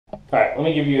All right, let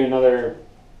me give you another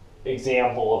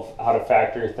example of how to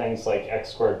factor things like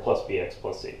x squared plus bx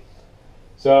plus c.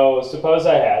 So suppose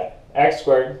I had x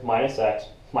squared minus x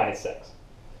minus 6.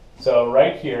 So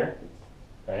right here,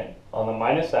 right, on the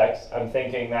minus x, I'm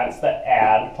thinking that's the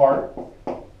add part.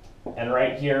 And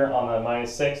right here on the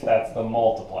minus 6, that's the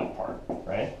multiply part,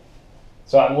 right?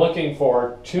 So I'm looking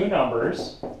for two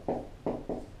numbers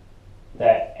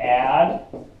that add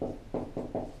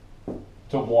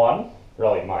to 1,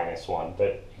 really minus 1,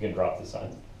 but you can drop the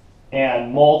sign,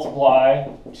 and multiply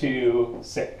to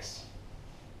 6.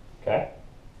 Okay?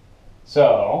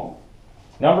 So,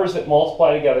 numbers that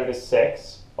multiply together to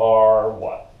 6 are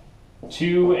what?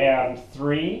 2 and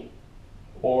 3,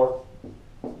 or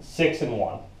 6 and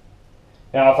 1.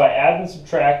 Now, if I add and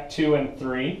subtract 2 and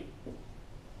 3,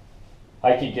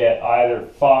 I could get either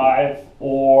 5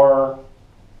 or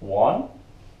 1.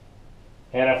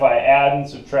 And if I add and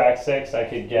subtract 6, I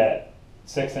could get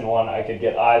 6 and 1, I could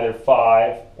get either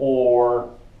 5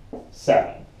 or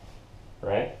 7.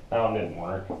 Right? That one didn't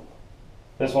work.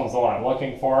 This one's the one I'm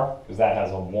looking for, because that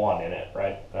has a 1 in it,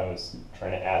 right? That I was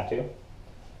trying to add to.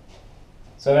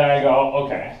 So then I go,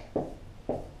 okay,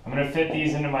 I'm going to fit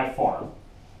these into my form.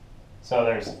 So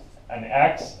there's an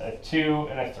x, a 2,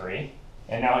 and a 3.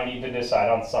 And now I need to decide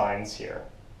on signs here.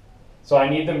 So I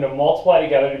need them to multiply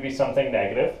together to be something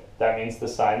negative. That means the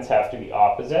signs have to be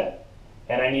opposite.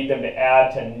 And I need them to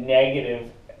add to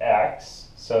negative x.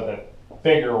 So the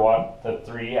bigger one, the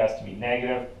 3, has to be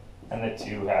negative, and the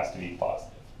 2 has to be positive.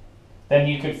 Then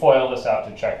you could FOIL this out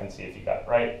to check and see if you got it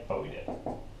right, but we did.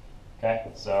 Okay,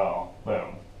 so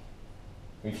boom.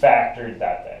 We factored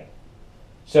that thing.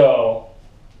 So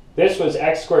this was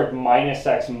x squared minus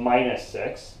x minus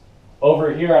 6.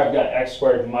 Over here I've got x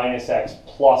squared minus x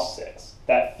plus 6.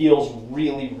 That feels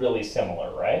really, really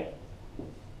similar, right?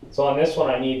 So on this one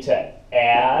I need to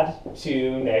add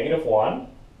to negative 1,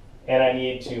 and I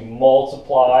need to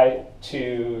multiply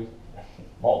to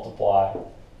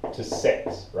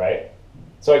 6, right?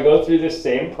 So I go through this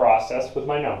same process with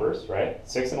my numbers, right?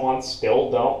 6 and 1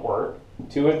 still don't work.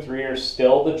 2 and 3 are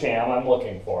still the jam I'm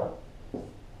looking for.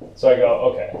 So I go,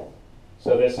 okay,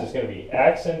 so this is going to be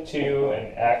x and 2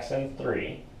 and x and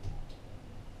 3.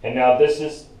 And now this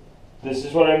is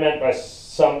what I meant by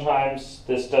sometimes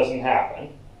this doesn't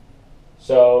happen.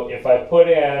 So if I put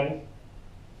in,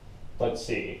 let's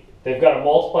see, they've got to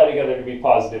multiply together to be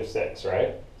positive 6,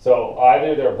 right? So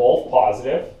either they're both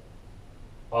positive,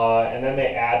 and then they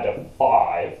add to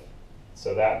 5,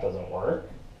 so that doesn't work,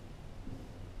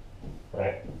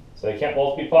 right? So they can't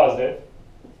both be positive.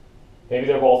 Maybe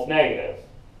they're both negative.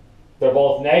 If they're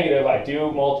both negative, I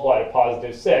do multiply to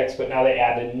positive 6, but now they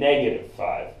add to negative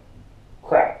 5.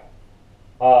 Crap.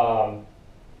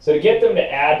 So to get them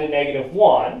to add to negative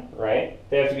 1, right,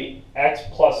 they have to be x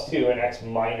plus 2 and x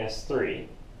minus 3.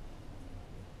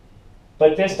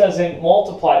 But this doesn't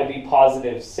multiply to be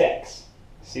positive 6.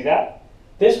 See that?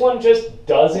 This one just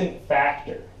doesn't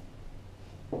factor.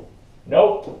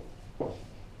 Nope.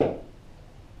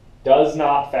 Does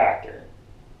not factor.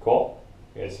 Cool?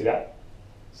 You guys see that?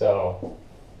 So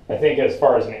I think as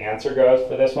far as an answer goes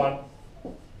for this one,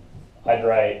 I'd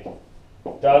write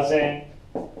doesn't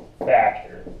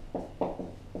factor.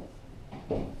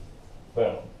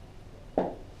 Boom.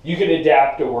 You could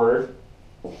adapt a word.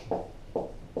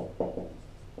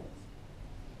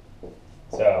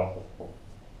 So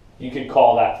you could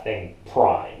call that thing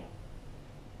prime.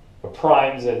 A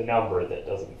prime's a number that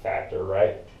doesn't factor,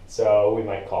 right? So we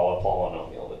might call a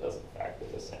polynomial that doesn't factor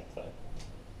the same thing.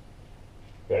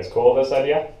 You guys cool with this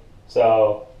idea?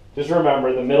 So just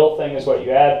remember, the middle thing is what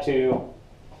you add to,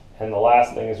 and the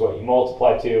last thing is what you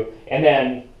multiply to. And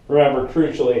then remember,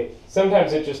 crucially,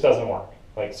 sometimes it just doesn't work.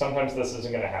 Like sometimes this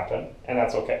isn't going to happen, and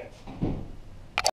that's okay.